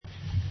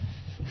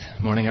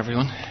Morning,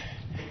 everyone.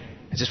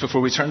 Just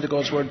before we turn to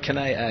God's Word, can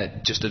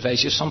I just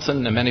advise you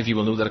something? Now, many of you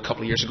will know that a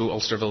couple of years ago,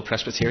 Ulsterville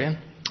Presbyterian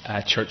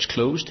Church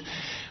closed.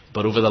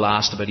 But over the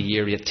last about a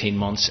year, 18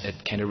 months, it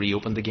kind of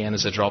reopened again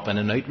as a drop-in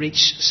and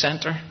outreach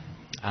centre.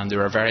 And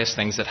there are various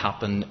things that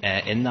happen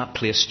in that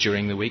place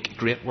during the week.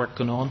 Great work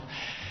going on.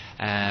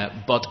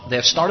 But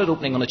they've started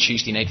opening on a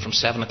Tuesday night from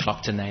 7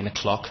 o'clock to 9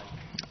 o'clock.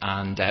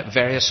 And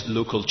various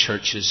local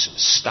churches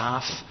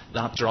staff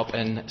that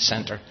drop-in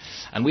centre.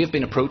 And we have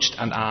been approached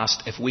and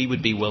asked if we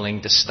would be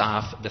willing to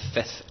staff the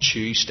 5th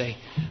Tuesday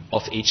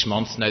of each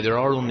month. Now, there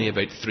are only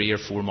about 3 or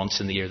 4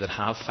 months in the year that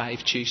have 5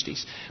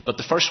 Tuesdays. But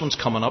the first one's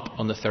coming up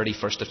on the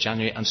 31st of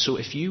January. And so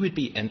if you would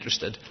be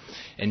interested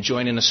in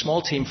joining a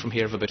small team from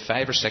here of about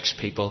 5 or 6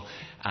 people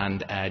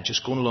and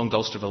just going along to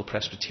Ulsterville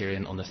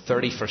Presbyterian on the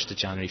 31st of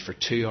January for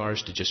 2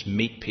 hours to just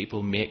meet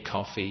people, make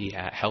coffee,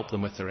 help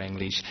them with their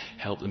English,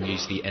 help them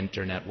use the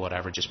internet,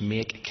 whatever, just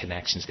make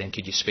connections, then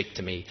could you speak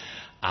to me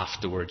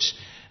afterwards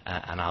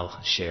and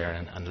I'll share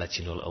and let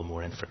you know a little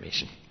more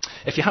information.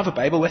 If you have a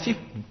Bible with you,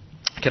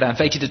 could I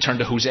invite you to turn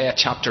to Hosea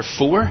chapter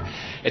 4.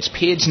 It's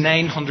page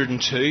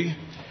 902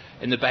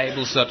 in the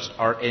Bibles that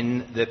are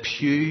in the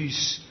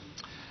pews.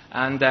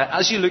 And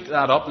as you look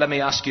that up, let me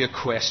ask you a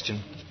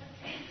question.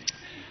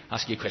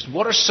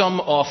 What are some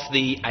of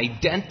the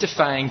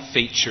identifying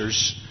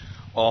features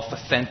of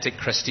authentic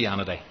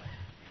Christianity?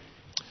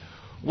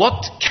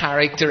 What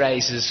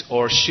characterises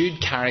or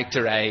should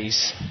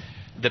characterise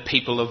the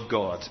people of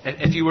God?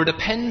 If you were to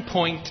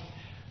pinpoint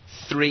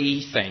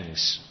 3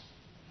 things,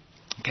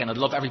 okay, and I'd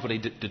love everybody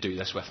to do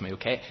this with me,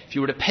 okay? If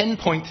you were to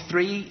pinpoint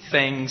 3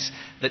 things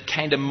that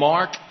kind of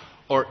mark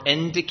or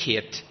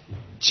indicate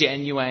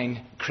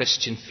genuine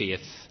Christian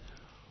faith,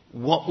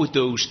 what would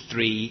those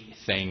 3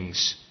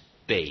 things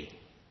be?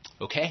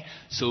 Okay,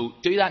 so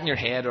do that in your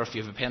head, or if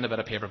you have a pen and a bit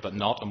of paper, but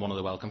not on one of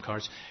the welcome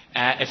cards.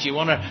 If you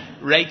want to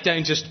write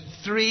down just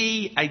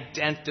 3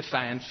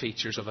 identifying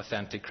features of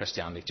authentic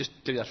Christianity, just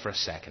do that for a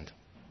second.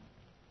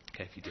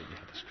 Okay, if you do, you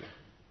have a screen.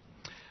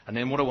 And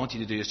then what I want you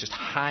to do is just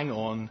hang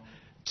on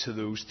to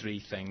those 3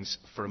 things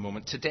for a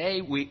moment. Today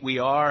we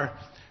are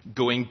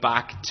going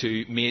back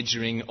to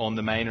majoring on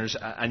the minors,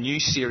 a new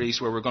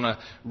series where we're going to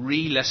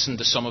re-listen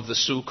to some of the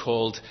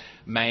so-called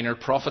minor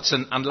prophets.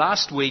 And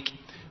last week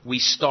we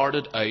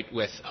started out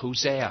with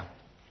Hosea.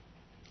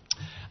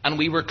 And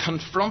we were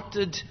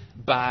confronted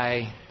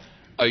by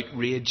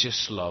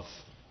outrageous love.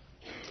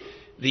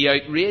 The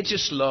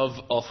outrageous love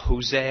of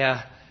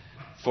Hosea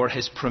for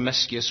his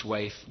promiscuous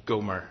wife,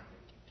 Gomer,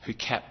 who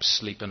kept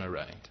sleeping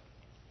around.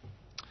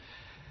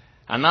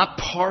 And that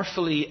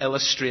powerfully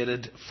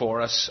illustrated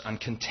for us and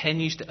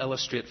continues to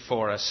illustrate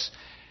for us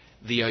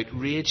the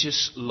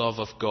outrageous love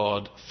of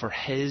God for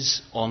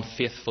his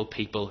unfaithful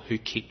people who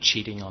keep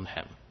cheating on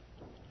him.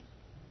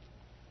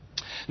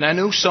 Now, I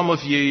know some of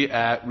you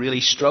really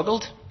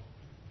struggled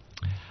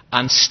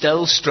and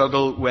still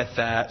struggle with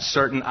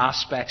certain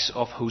aspects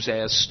of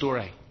Hosea's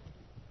story.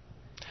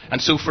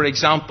 And so, for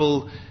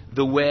example,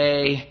 the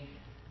way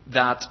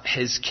that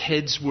his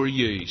kids were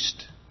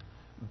used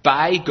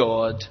by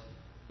God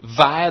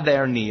via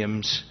their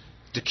names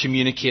to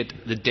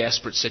communicate the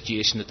desperate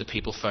situation that the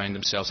people found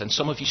themselves in.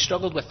 Some of you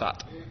struggled with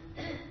that.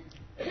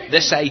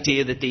 This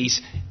idea that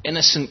these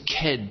innocent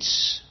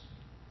kids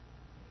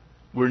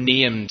were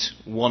named,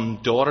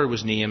 one daughter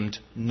was named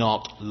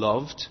Not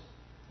Loved,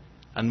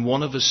 and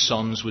one of his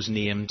sons was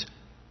named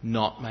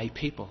Not My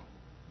People.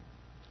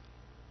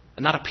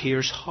 And that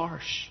appears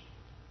harsh,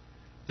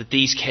 that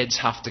these kids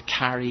have to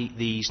carry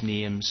these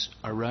names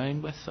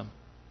around with them.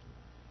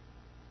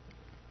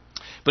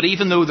 But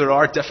even though there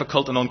are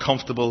difficult and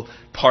uncomfortable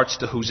parts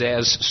to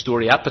Hosea's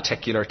story at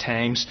particular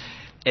times,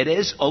 it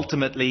is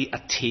ultimately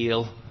a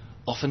tale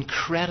of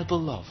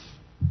incredible love,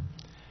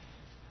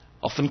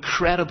 of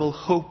incredible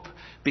hope.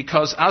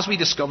 Because as we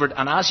discovered,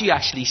 and as you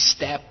actually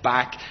step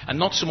back, and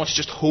not so much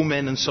just home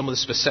in on some of the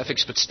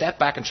specifics, but step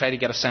back and try to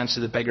get a sense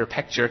of the bigger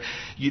picture,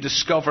 you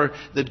discover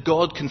that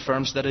God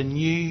confirms that a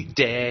new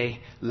day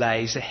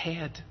lies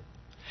ahead.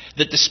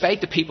 That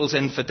despite the people's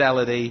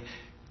infidelity,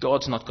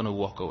 God's not going to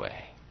walk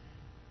away.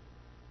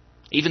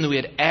 Even though he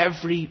had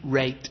every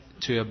right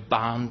to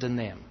abandon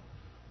them,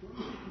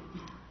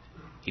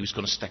 he was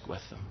going to stick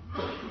with them.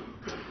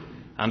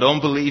 And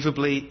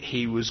unbelievably,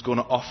 he was going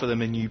to offer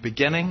them a new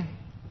beginning,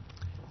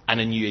 and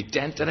a new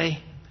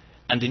identity,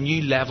 and a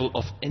new level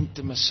of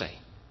intimacy.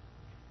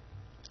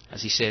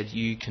 As he said,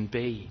 you can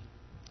be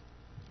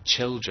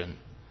children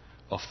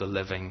of the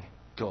living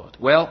God.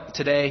 Well,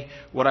 today,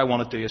 what I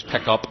want to do is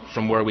pick up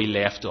from where we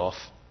left off,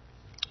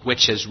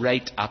 which is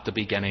right at the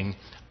beginning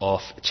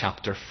of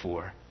chapter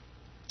 4.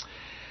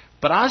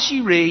 But as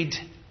you read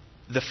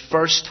the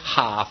first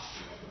half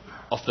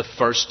of the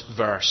first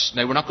verse.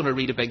 Now, we're not going to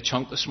read a big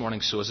chunk this morning,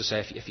 so as I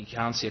say, if you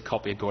can see a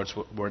copy of God's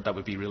Word, that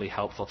would be really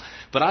helpful.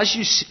 But as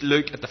you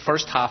look at the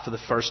first half of the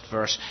first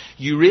verse,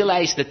 you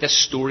realise that this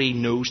story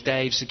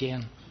nosedives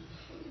again.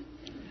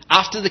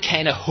 After the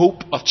kind of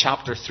hope of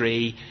chapter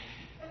 3,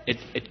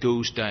 it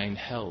goes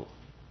downhill.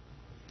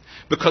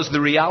 Because the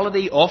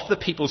reality of the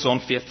people's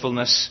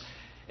unfaithfulness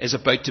is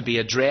about to be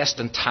addressed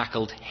and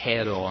tackled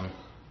head on.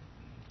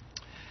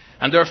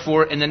 And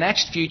therefore, in the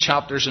next few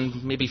chapters,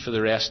 and maybe for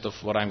the rest of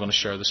what I'm going to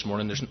share this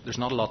morning, there's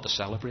not a lot to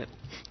celebrate.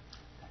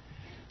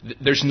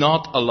 There's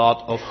not a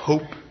lot of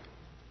hope.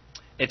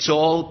 It's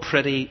all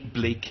pretty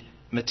bleak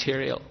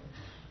material.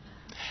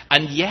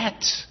 And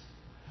yet,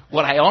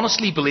 what I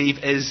honestly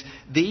believe is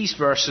these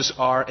verses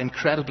are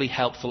incredibly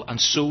helpful and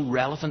so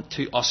relevant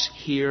to us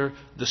here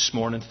this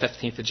morning,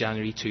 15th of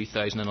January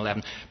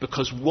 2011,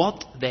 because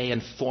what they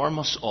inform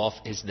us of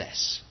is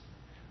this.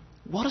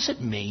 What does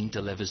it mean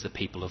to live as the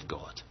people of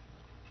God?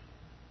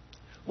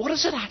 What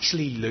does it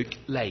actually look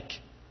like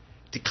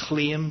to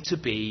claim to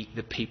be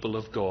the people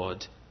of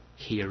God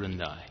here and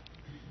now?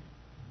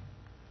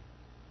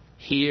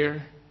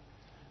 Hear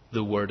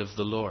the word of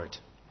the Lord,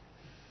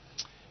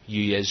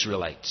 you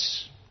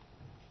Israelites.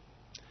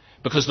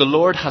 Because the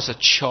Lord has a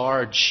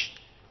charge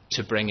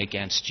to bring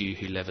against you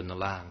who live in the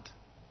land.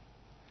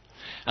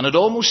 And it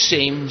almost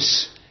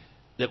seems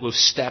that we've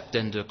stepped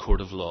into a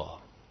court of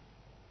law,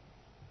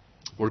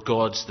 where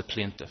God's the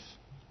plaintiff.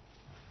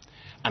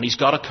 And he's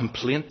got a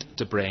complaint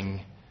to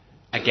bring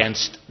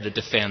against the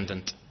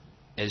defendant,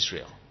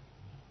 Israel.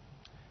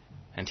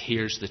 And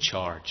here's the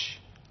charge.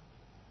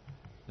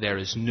 There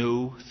is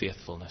no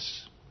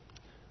faithfulness,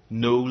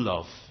 no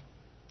love,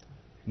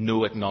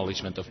 no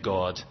acknowledgement of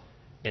God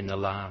in the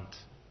land.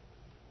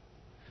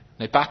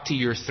 Now back to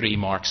your 3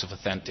 marks of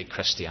authentic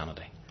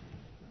Christianity.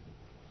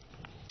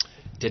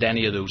 Did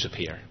any of those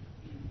appear?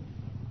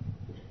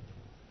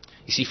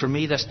 You see, for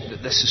me, this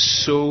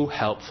is so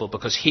helpful,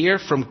 because here,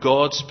 from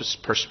God's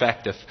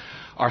perspective,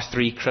 are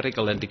 3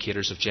 critical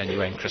indicators of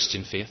genuine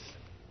Christian faith.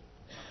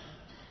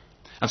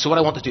 And so what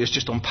I want to do is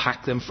just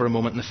unpack them for a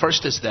moment. And the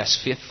first is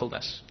this: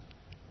 faithfulness.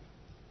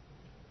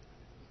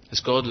 As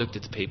God looked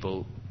at the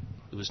people,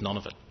 there was none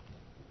of it.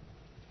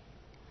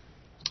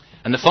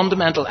 And the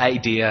fundamental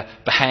idea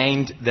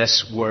behind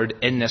this word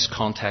in this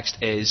context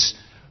is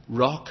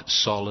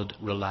rock-solid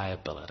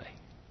reliability.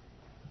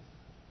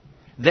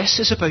 This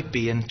is about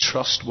being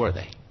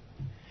trustworthy.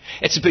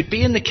 It's about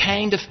being the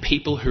kind of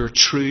people who are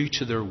true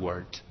to their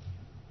word.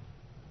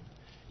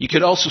 You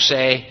could also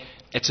say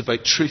it's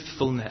about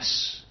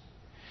truthfulness.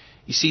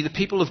 You see, the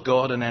people of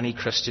God and any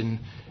Christian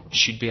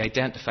should be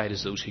identified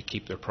as those who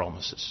keep their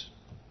promises.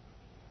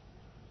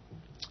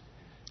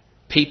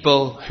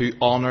 People who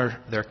honour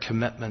their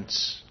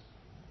commitments.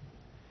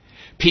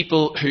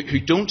 People who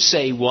don't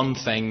say one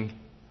thing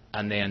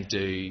and then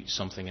do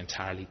something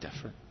entirely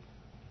different.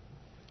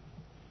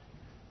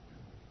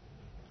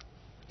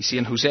 You see,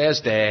 in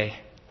Hosea's day,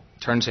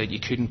 it turns out you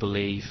couldn't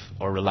believe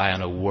or rely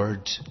on a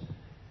word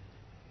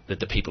that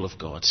the people of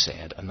God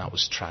said, and that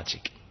was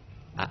tragic.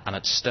 And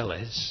it still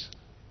is.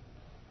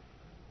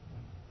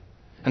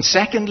 And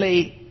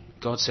secondly,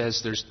 God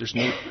says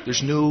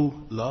there's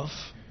no love.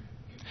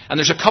 And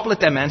there's a couple of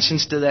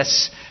dimensions to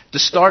this. To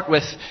start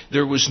with,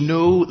 there was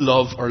no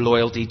love or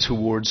loyalty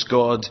towards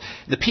God.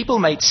 The people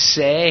might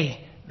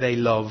say they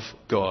love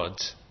God,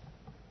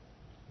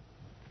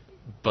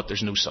 but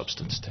there's no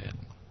substance to it.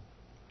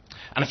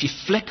 And if you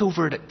flick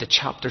over to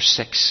chapter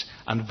 6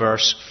 and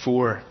verse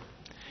 4,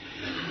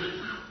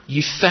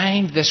 you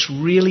find this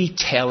really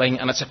telling,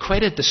 and it's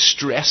quite a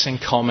distressing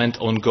comment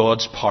on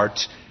God's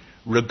part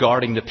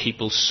regarding the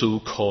people's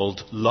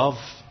so-called love.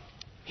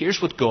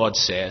 Here's what God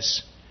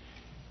says.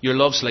 Your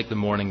love's like the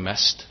morning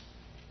mist.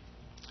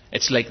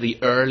 It's like the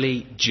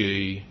early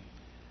dew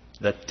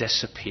that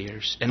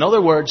disappears. In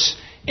other words,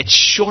 it's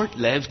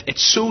short-lived.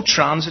 It's so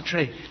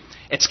transitory.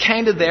 It's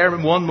kind of there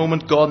in one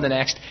moment, gone in the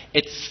next.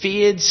 It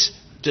fades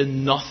to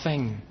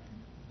nothing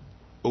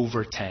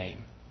over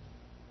time.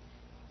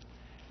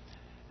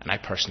 And I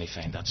personally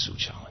find that so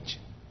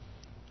challenging.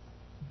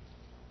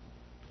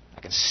 I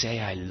can say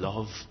I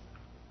love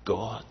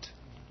God,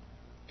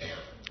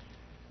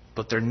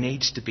 but there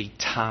needs to be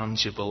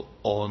tangible,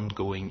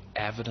 ongoing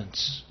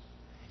evidence.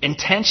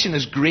 Intention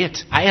is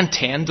great. I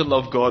intend to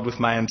love God with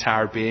my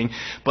entire being.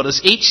 But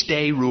as each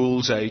day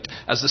rolls out,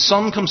 as the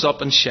sun comes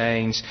up and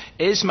shines,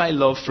 is my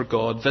love for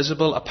God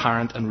visible,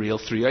 apparent and real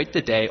throughout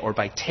the day, or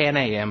by 10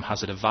 a.m.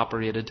 has it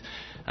evaporated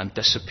and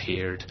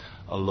disappeared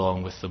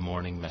along with the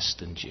morning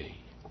mist and dew?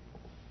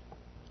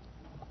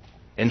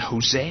 In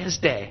Hosea's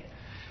day,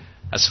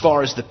 as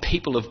far as the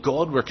people of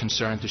God were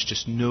concerned, there's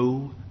just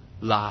no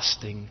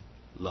lasting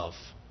love.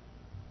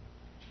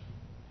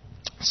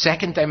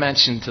 Second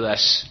dimension to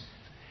this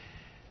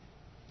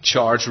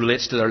charge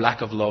relates to their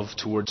lack of love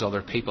towards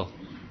other people.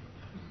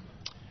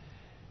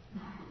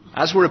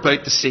 As we're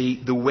about to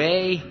see, the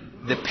way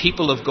the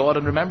people of God,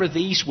 and remember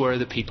these were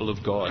the people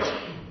of God,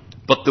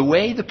 but the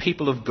way the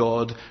people of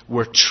God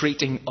were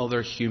treating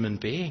other human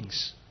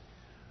beings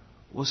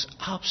was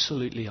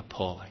absolutely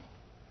appalling.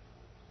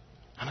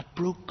 And it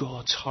broke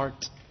God's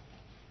heart.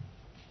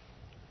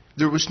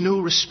 There was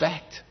no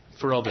respect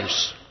for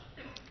others.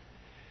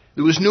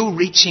 There was no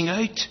reaching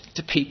out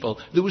to people.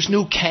 There was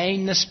no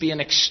kindness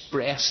being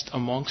expressed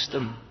amongst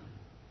them.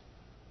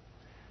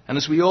 And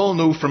as we all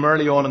know from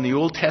early on in the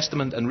Old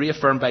Testament and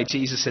reaffirmed by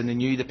Jesus in the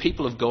New, the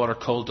people of God are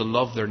called to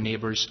love their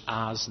neighbours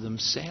as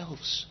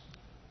themselves.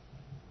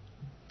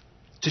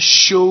 to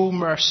show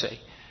mercy,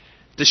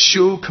 to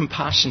show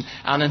compassion.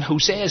 And in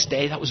Hosea's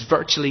day, that was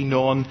virtually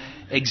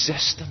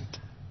non-existent.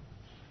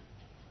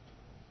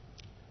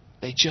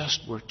 They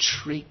just were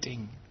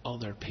treating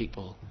other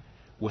people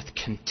with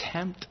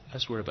contempt,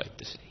 as we're about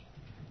to see.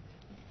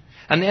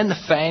 And then the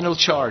final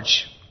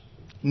charge,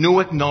 no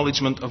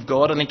acknowledgement of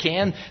God. And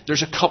again,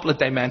 there's a couple of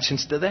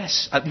dimensions to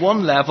this. At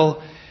one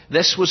level,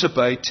 this was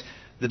about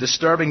the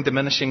disturbing,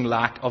 diminishing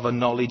lack of a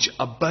knowledge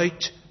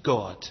about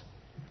God.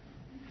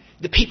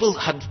 The people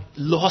had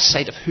lost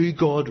sight of who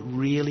God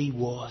really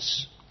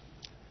was.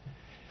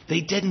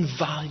 They didn't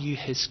value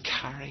his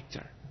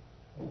character.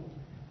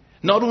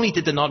 Not only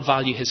did they not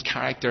value his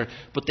character,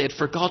 but they had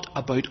forgot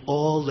about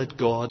all that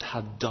God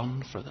had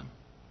done for them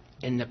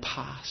in the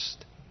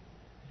past.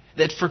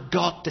 They'd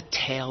forgot to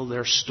tell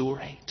their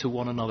story to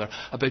one another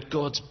about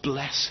God's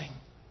blessing,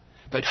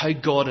 about how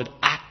God had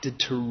acted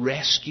to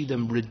rescue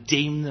them,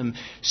 redeem them,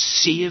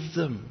 save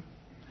them,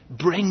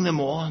 bring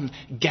them on,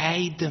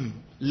 guide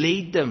them,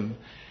 lead them.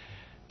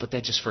 But they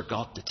just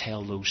forgot to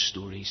tell those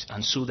stories.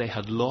 And so they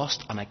had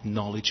lost an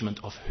acknowledgement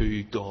of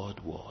who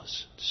God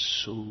was.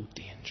 So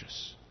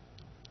dangerous.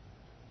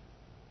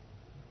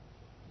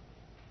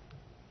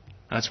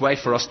 And that's why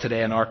for us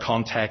today in our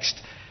context,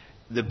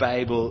 the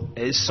Bible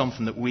is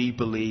something that we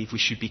believe we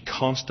should be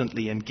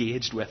constantly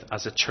engaged with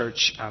as a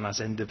church and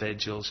as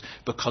individuals,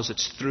 because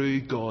it's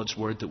through God's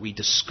Word that we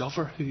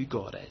discover who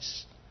God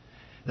is,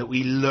 that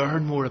we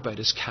learn more about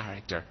his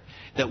character,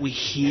 that we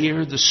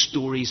hear the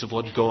stories of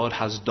what God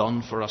has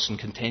done for us and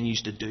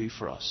continues to do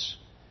for us.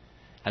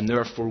 And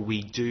therefore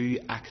we do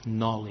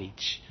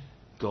acknowledge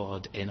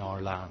God in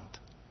our land.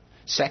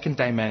 Second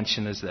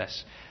dimension is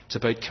this. It's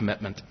about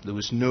commitment. There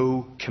was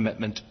no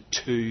commitment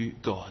to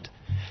God.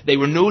 They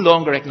were no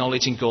longer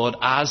acknowledging God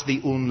as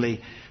the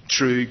only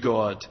true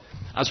God.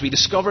 As we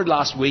discovered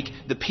last week,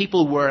 the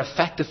people were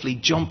effectively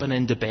jumping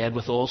into bed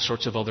with all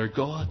sorts of other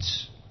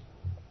gods.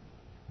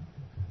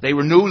 They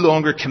were no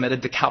longer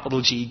committed to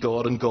capital G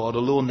God and God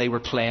alone. They were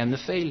playing the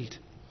field.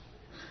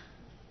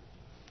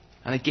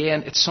 And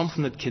again, it's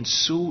something that can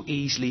so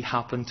easily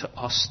happen to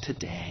us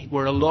today.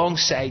 Where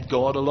alongside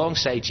God,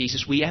 alongside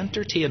Jesus, we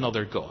entertain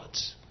other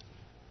gods.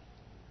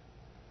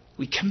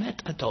 We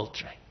commit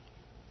adultery.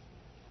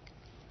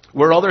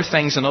 Where other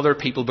things and other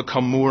people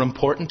become more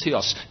important to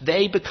us,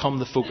 they become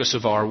the focus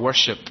of our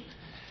worship.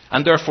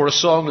 And therefore a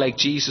song like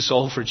Jesus,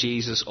 All for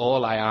Jesus,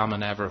 All I Am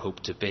and Ever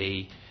Hope to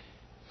Be,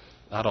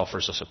 that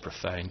offers us a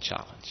profound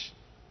challenge.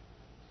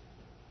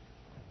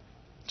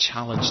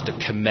 Challenge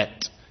to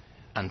commit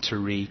and to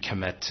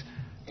recommit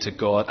to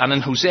God. And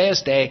in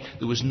Hosea's day,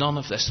 there was none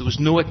of this. There was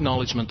no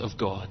acknowledgement of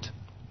God.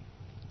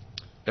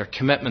 Their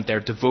commitment,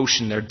 their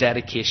devotion, their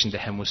dedication to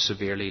him was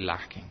severely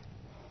lacking.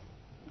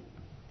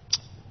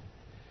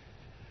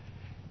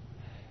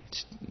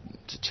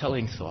 It's a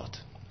chilling thought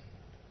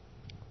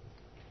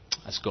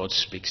as God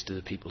speaks to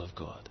the people of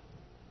God,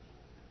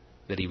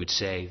 that he would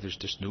say,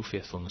 there's no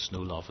faithfulness,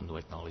 no love, and no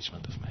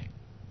acknowledgement of me.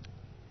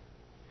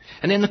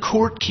 And then the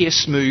court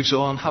case moves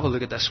on. Have a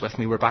look at this with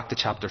me. We're back to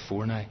chapter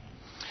 4 now.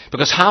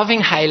 Because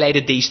having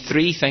highlighted these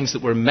 3 things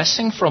that were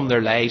missing from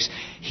their lives,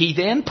 he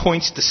then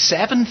points to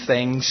 7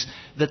 things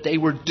that they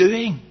were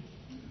doing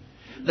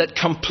that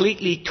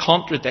completely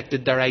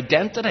contradicted their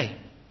identity.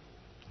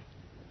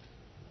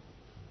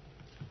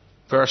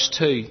 Verse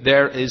 2,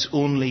 there is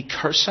only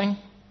cursing,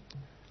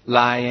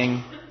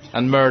 lying,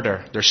 and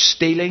murder. There's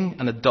stealing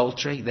and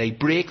adultery. They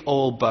break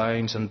all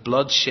bounds, and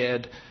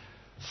bloodshed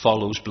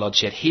follows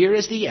bloodshed. Here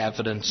is the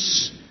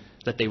evidence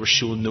that they were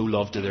showing no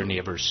love to their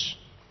neighbours.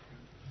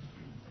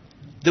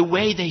 The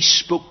way they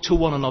spoke to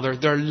one another,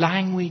 their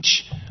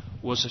language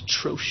was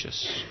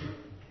atrocious.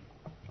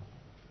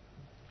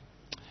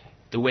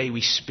 The way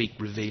we speak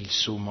reveals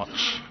so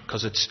much,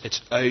 because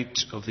it's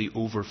out of the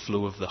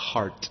overflow of the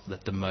heart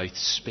that the mouth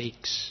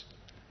speaks.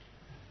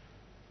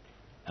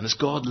 And as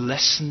God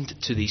listened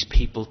to these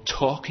people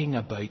talking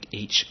about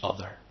each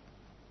other,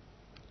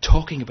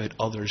 talking about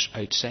others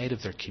outside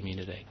of their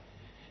community,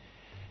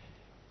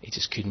 he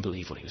just couldn't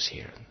believe what he was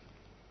hearing.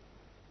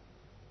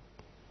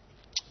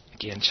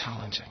 Again,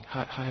 challenging.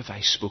 How have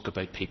I spoke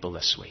about people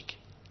this week?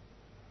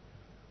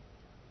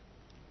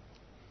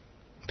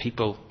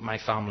 People, my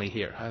family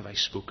here, how have I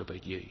spoke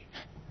about you?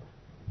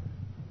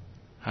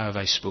 How have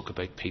I spoke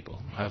about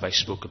people? How have I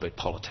spoke about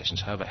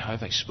politicians? How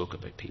have I spoke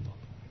about people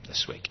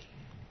this week?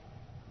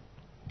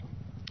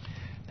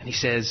 And he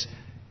says,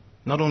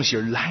 not only is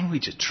your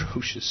language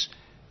atrocious,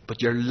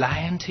 but you're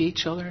lying to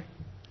each other.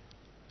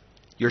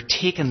 You're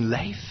taking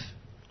life.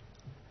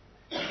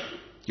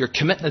 You're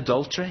committing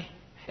adultery.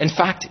 In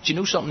fact, do you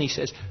know something he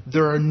says?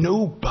 There are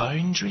no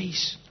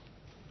boundaries.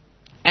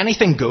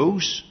 Anything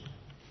goes.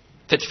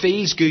 If it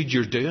feels good,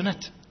 you're doing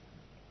it.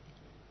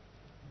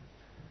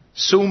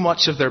 So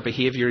much of their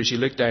behaviour, as you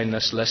look down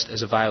this list,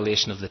 is a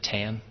violation of the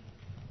 10.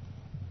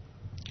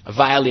 A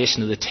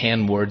violation of the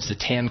 10 words, the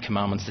 10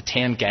 commandments, the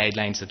 10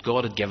 guidelines that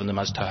God had given them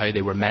as to how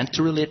they were meant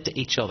to relate to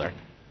each other.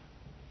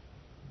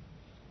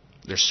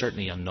 There's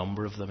certainly a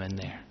number of them in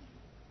there.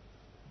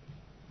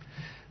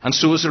 And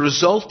so as a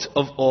result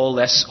of all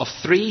this, of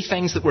 3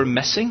 things that were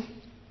missing,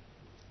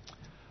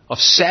 of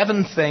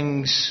 7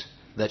 things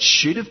that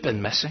should have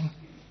been missing,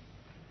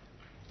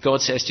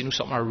 God says, do you know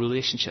something? Our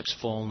relationship's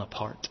fallen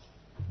apart.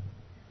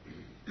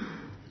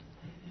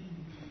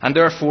 And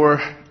therefore,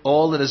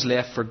 all that is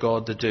left for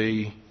God to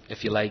do,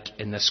 if you like,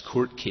 in this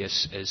court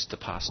case is to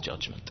pass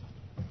judgment.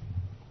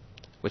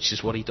 Which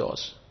is what he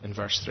does in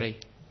verse 3.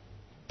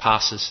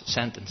 Passes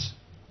sentence.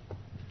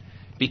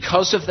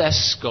 Because of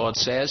this, God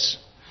says,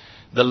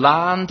 the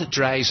land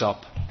dries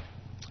up,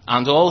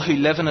 and all who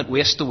live in it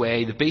waste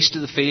away. The beasts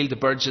of the field, the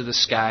birds of the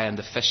sky, and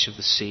the fish of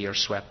the sea are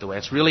swept away.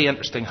 It's really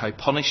interesting how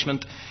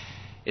punishment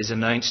is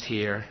announced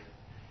here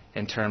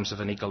in terms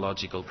of an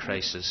ecological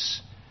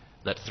crisis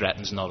that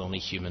threatens not only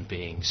human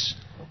beings,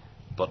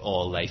 but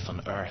all life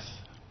on earth.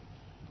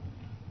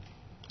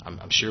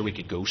 I'm sure we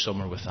could go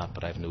somewhere with that,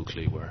 but I have no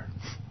clue where.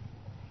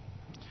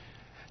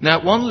 Now,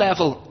 at one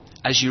level,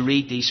 as you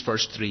read these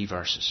first 3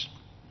 verses,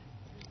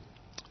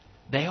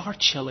 they are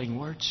chilling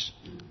words.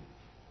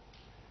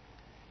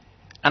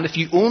 And if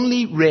you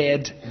only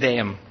read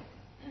them,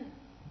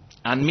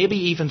 and maybe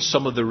even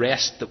some of the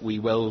rest that we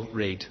will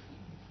read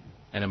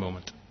in a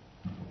moment.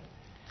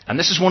 And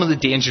this is one of the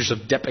dangers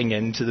of dipping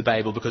into the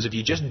Bible, because if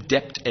you just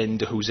dipped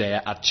into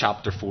Hosea at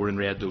chapter 4 and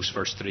read those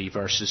first 3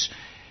 verses,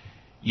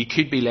 you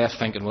could be left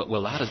thinking,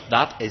 well,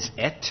 that is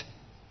it.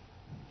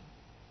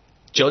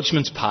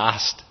 Judgment's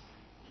passed.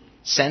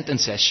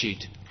 Sentence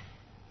issued.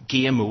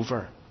 Game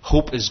over.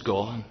 Hope is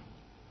gone.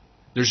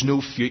 There's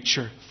no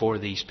future for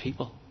these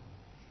people.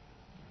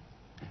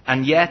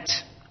 And yet,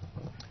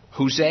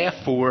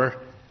 Hosea 4,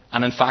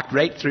 and in fact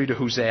right through to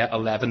Hosea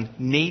 11,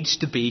 needs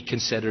to be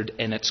considered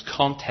in its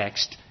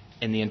context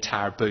in the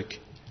entire book.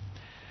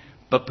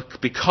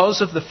 But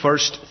because of the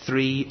first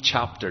 3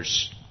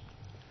 chapters,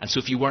 and so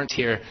if you weren't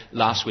here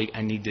last week,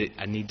 I need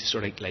to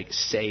sort of like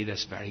say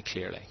this very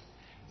clearly.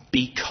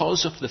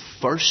 Because of the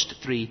first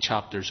 3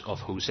 chapters of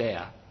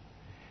Hosea,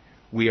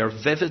 we are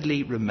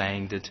vividly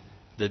reminded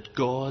that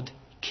God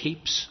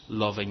keeps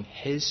loving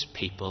his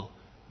people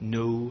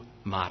no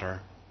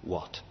matter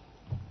what.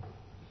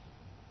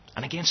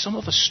 And again, some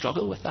of us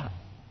struggle with that.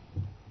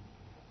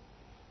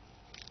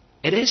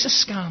 It is a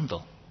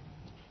scandal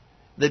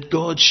that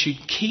God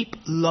should keep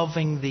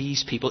loving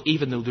these people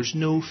even though there's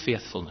no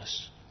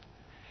faithfulness.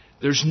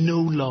 There's no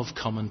love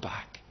coming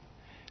back.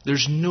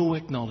 There's no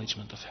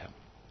acknowledgement of him.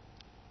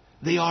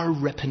 They are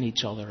ripping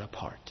each other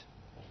apart.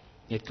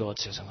 Yet God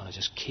says, I'm going to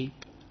just keep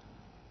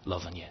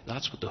loving you.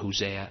 That's what the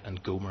Hosea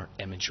and Gomer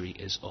imagery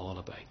is all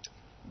about.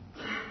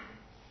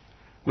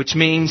 Which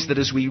means that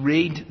as we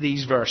read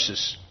these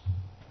verses,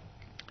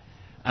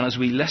 and as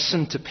we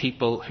listen to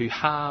people who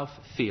have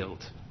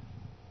failed,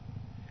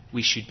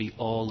 we should be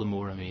all the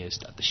more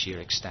amazed at the sheer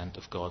extent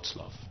of God's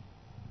love.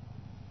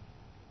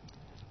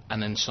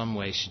 And in some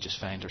ways should just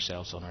find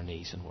ourselves on our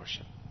knees in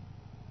worship.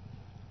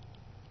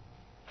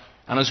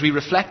 And as we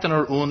reflect on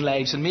our own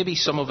lives, and maybe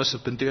some of us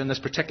have been doing this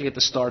particularly at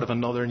the start of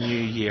another new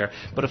year,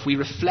 but if we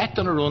reflect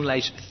on our own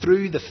lives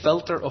through the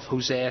filter of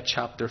Hosea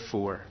chapter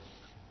 4,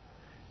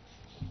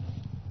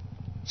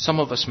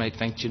 some of us might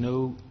think, if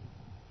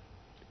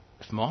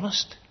I'm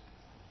honest,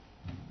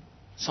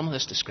 some of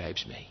this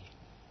describes me,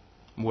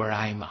 where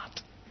I'm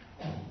at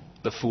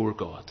before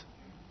God.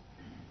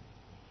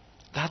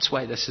 That's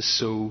why this is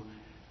so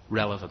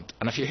relevant.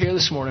 And if you're here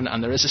this morning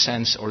and there is a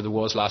sense, or there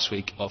was last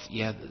week, of,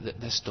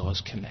 this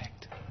does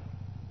connect,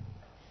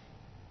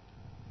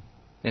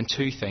 then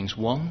 2 things.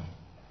 1,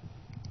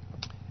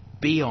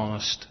 be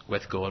honest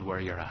with God where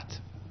you're at.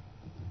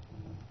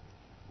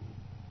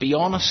 Be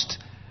honest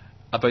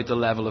about the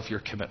level of your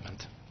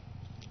commitment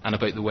and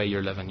about the way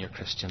you're living your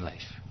Christian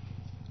life.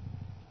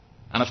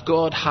 And if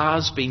God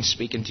has been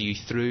speaking to you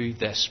through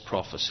this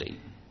prophecy,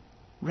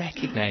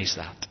 recognise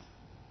that.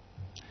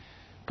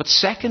 But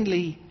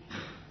secondly,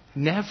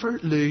 never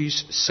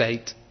lose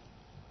sight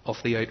of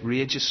the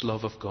outrageous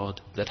love of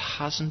God that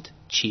hasn't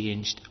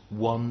changed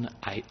 1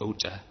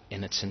 iota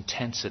in its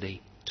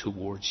intensity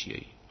towards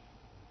you,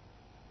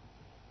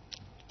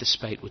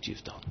 despite what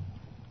you've done.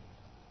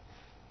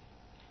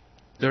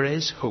 There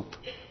is hope.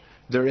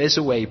 There is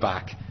a way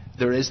back.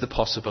 There is the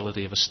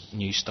possibility of a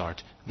new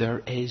start.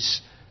 There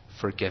is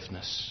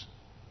forgiveness.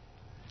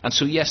 And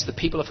so yes, the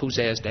people of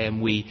Hosea's day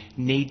and we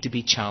need to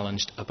be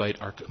challenged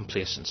about our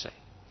complacency.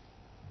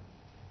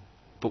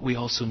 But we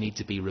also need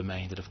to be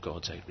reminded of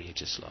God's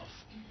outrageous love.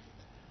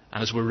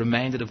 And as we're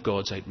reminded of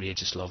God's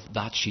outrageous love,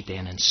 that should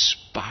then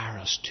inspire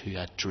us to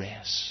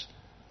address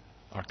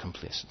our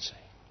complacency.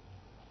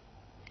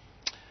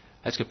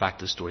 Let's get back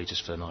to the story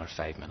just for another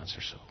 5 minutes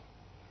or so.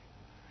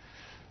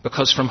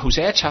 Because from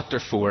Hosea chapter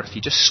 4, if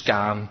you just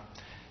scan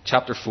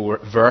chapter 4,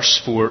 verse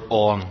 4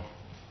 on,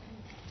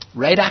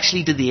 right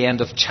actually to the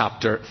end of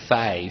chapter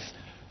 5,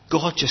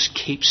 God just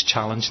keeps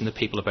challenging the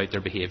people about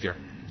their behaviour.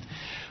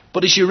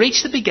 But as you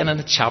reach the beginning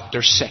of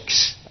chapter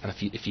 6, and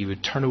if you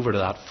would turn over to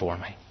that for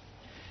me,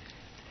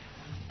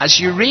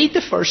 as you read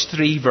the first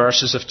 3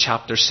 verses of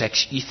chapter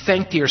 6, you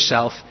think to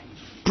yourself,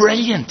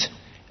 brilliant,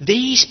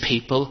 these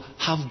people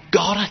have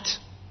got it.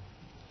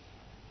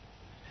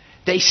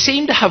 They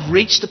seem to have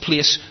reached a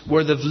place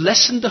where they've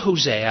listened to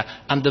Hosea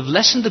and they've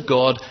listened to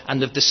God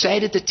and they've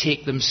decided to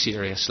take them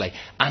seriously.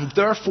 And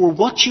therefore,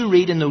 what you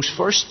read in those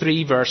first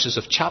 3 verses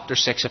of chapter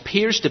 6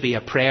 appears to be a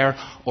prayer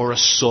or a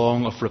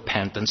song of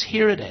repentance.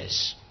 Here it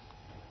is.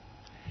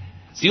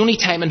 It's the only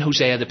time in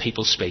Hosea the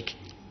people speak.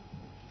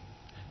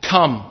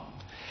 Come,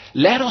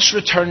 let us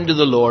return to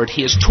the Lord.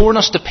 He has torn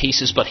us to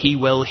pieces, but He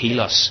will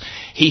heal us.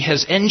 He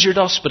has injured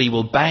us, but He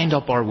will bind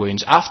up our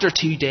wounds. After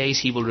 2 days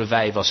He will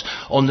revive us.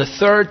 On the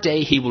 3rd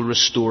day He will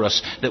restore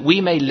us, that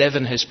we may live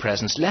in His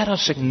presence. Let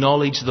us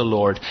acknowledge the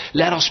Lord.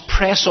 Let us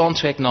press on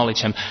to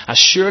acknowledge Him. As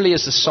surely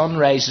as the sun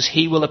rises,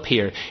 He will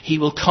appear. He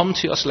will come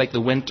to us like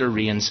the winter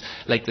rains,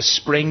 like the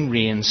spring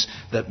rains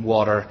that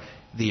water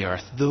the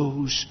earth.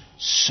 Those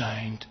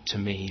sound to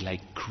me like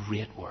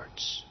great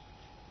words.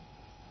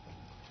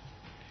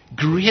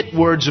 Great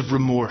words of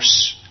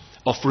remorse,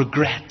 of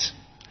regret,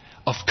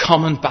 of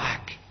coming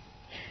back.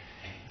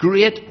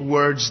 Great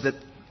words that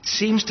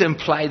seems to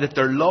imply that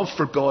their love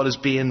for God is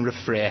being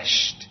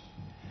refreshed.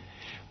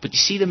 But you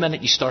see, the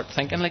minute you start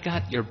thinking like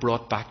that, you're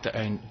brought back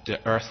to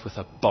earth with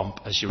a bump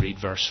as you read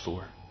verse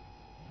 4.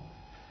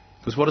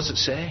 Because what does it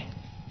say?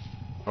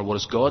 Or what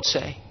does God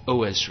say?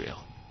 O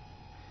Israel.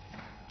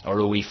 Or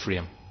O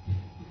Ephraim.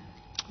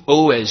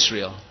 O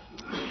Israel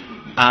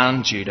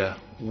and Judah,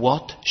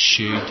 what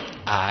should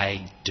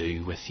I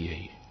do with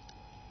you?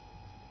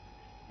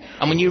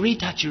 And when you read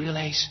that, you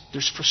realise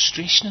there's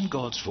frustration in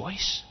God's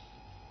voice.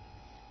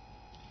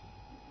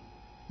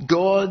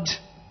 God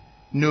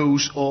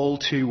knows all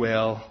too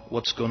well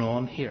what's going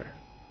on here.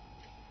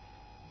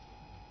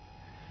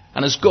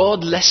 And as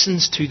God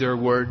listens to their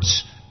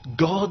words,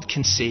 God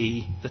can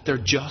see that they're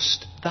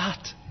just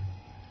that.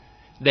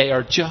 They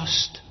are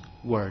just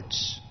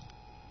words.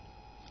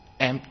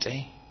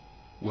 Empty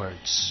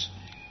words.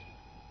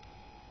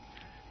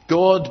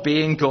 God,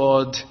 being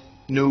God,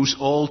 knows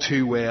all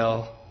too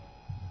well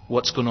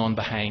what's going on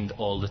behind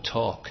all the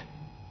talk.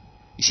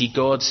 You see,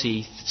 God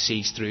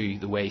sees through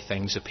the way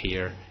things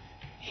appear.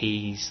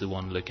 He's the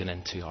one looking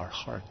into our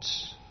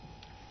hearts.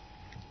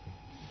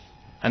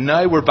 And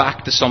now we're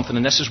back to something,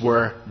 and this is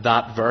where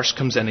that verse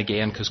comes in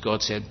again, because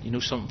God said, you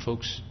know something,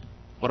 folks?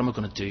 What am I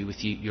going to do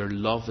with you? Your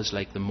love is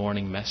like the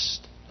morning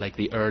mist, like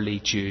the early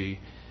dew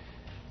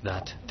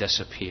that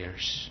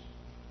disappears.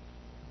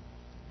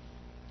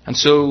 And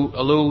so,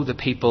 although the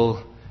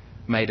people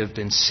might have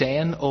been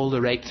saying all the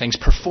right things,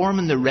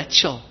 performing the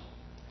ritual,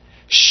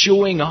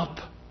 showing up,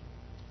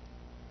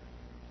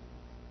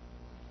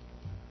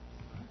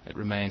 it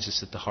reminds us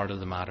that the heart of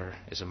the matter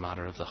is a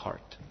matter of the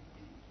heart.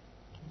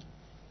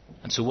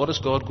 And so what does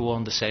God go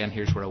on to say? And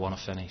here's where I want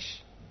to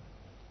finish.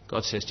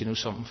 God says, do you know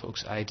something,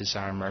 folks? I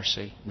desire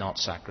mercy, not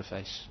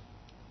sacrifice.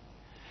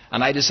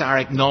 And I desire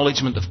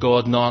acknowledgement of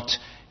God, not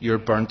your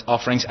burnt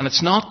offerings. And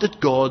it's not that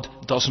God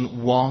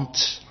doesn't want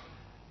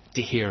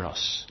to hear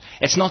us.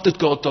 It's not that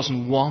God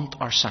doesn't want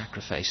our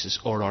sacrifices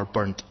or our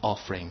burnt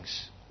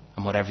offerings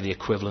and whatever the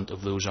equivalent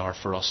of those are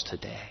for us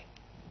today.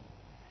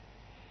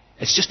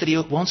 It's just that He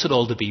wants it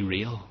all to be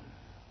real.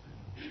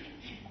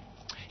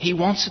 He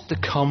wants it to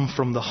come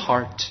from the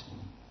heart.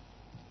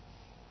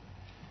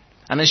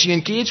 And as you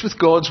engage with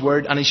God's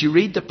Word and as you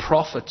read the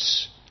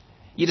prophets,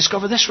 you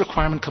discover this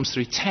requirement comes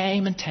through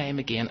time and time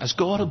again as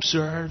God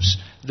observes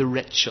the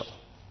ritual.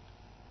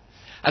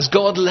 As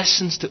God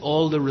listens to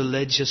all the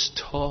religious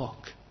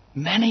talk,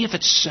 many of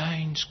it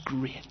sounds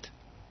great.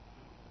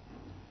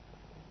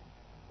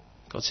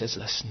 God says,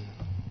 listen,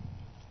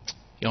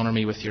 you honour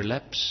me with your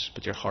lips,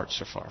 but your hearts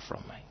are far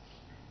from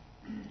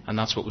me. And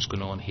that's what was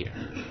going on here.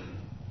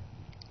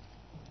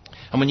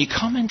 And when you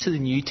come into the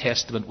New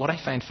Testament, what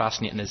I find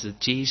fascinating is that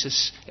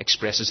Jesus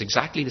expresses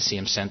exactly the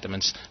same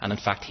sentiments, and in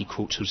fact he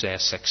quotes Hosea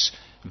 6,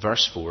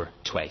 verse 4,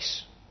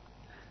 twice.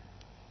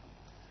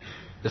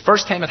 The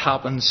first time it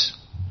happens,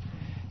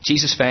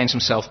 Jesus finds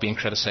himself being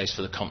criticised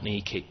for the company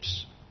he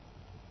keeps.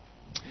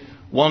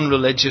 One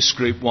religious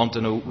group want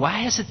to know,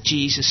 why is it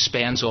Jesus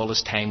spends all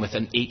his time with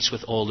and eats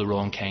with all the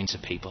wrong kinds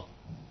of people?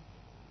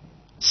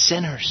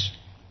 Sinners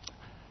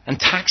and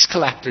tax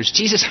collectors.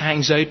 Jesus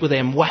hangs out with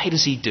them. Why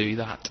does he do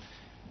that?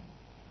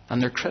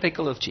 And they're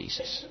critical of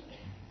Jesus.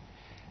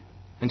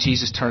 And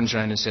Jesus turns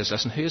around and says,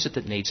 listen, who is it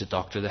that needs a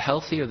doctor? The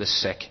healthy or the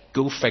sick?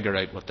 Go figure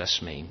out what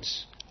this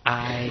means.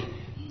 I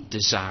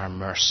desire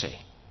mercy,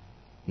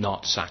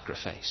 not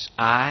sacrifice.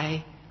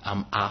 I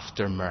am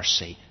after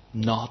mercy,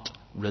 not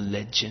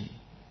religion.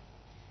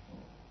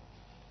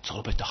 It's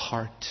all about the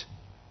heart.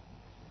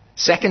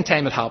 Second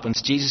time it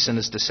happens, Jesus and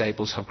his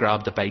disciples have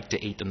grabbed a bite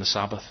to eat on the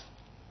Sabbath.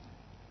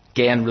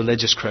 Again,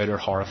 religious crowd are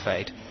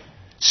horrified.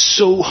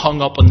 So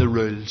hung up on the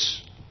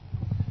rules.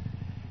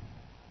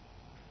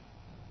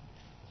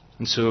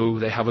 And so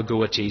they have a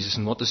go at Jesus.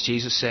 And what does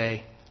Jesus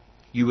say?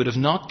 You would have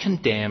not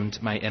condemned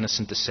my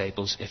innocent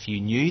disciples if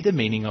you knew the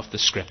meaning of the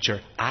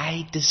scripture.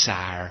 I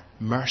desire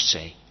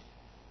mercy,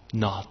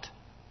 not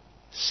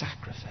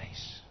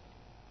sacrifice.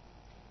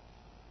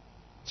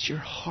 It's your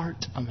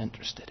heart I'm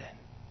interested in.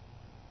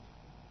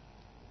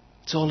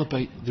 It's all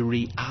about the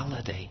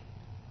reality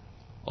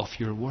of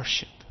your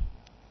worship.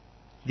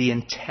 the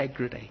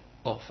integrity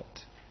of it.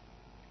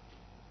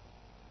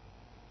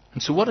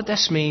 And so what did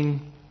this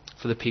mean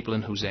for the people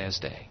in Hosea's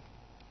day?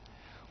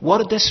 What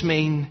did this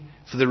mean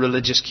for the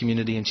religious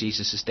community in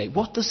Jesus' day?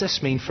 What does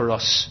this mean for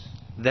us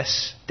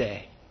this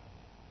day?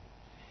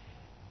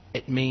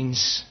 It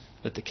means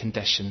that the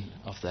condition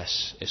of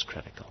this is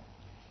critical.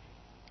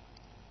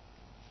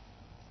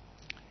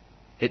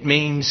 It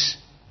means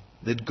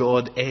that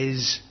God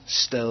is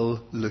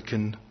still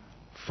looking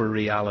for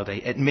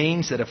reality. It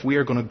means that if we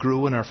are going to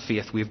grow in our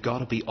faith, we've got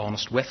to be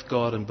honest with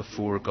God and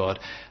before God.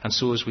 And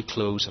so as we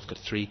close, I've got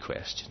 3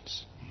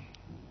 questions,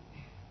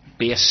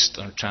 based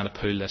on trying to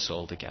pull this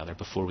all together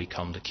before we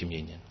come to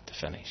communion to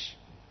finish.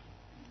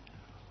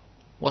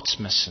 What's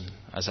missing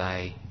as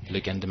I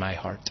look into my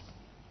heart?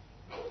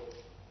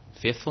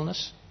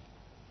 Faithfulness?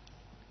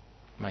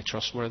 Am I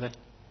trustworthy? Am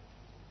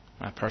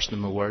I a person of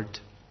my word?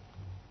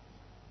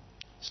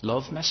 Is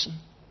love missing?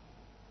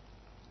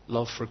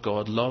 Love for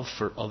God, love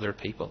for other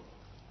people.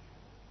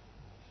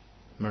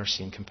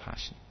 Mercy and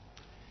compassion.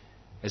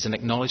 Is an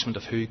acknowledgement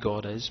of who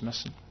God is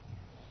missing?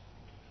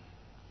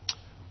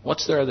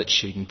 What's there that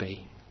shouldn't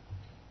be?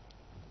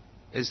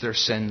 Is there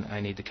sin I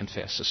need to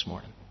confess this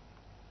morning?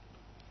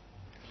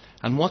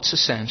 And what's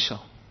essential?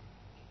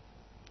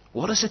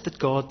 What is it that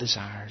God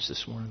desires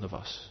this morning of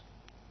us?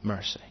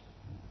 Mercy.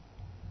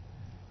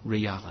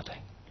 Reality.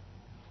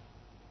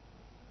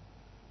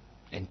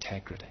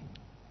 Integrity.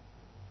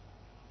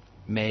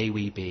 May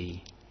we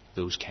be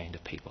those kind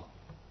of people.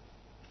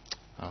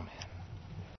 Amen.